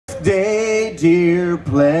birthday, dear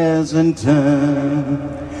Pleasanton.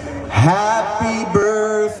 Happy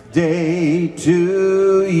birthday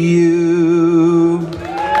to you. Woo!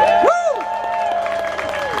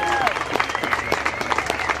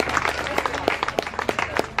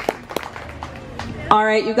 All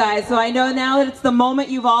right, you guys, so I know now that it's the moment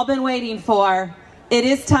you've all been waiting for. It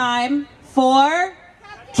is time for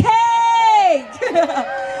cake!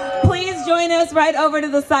 Please join us right over to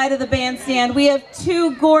the side of the bandstand. We have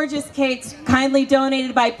 2 gorgeous cakes kindly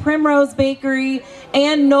donated by Primrose Bakery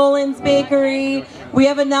and Nolan's Bakery. We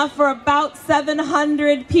have enough for about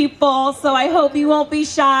 700 people, so I hope you won't be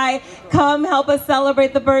shy. Come help us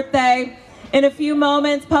celebrate the birthday. In a few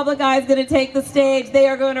moments, Public Eye is going to take the stage. They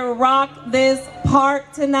are going to rock this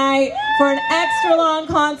park tonight for an extra long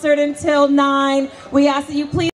concert until 9. We ask that you please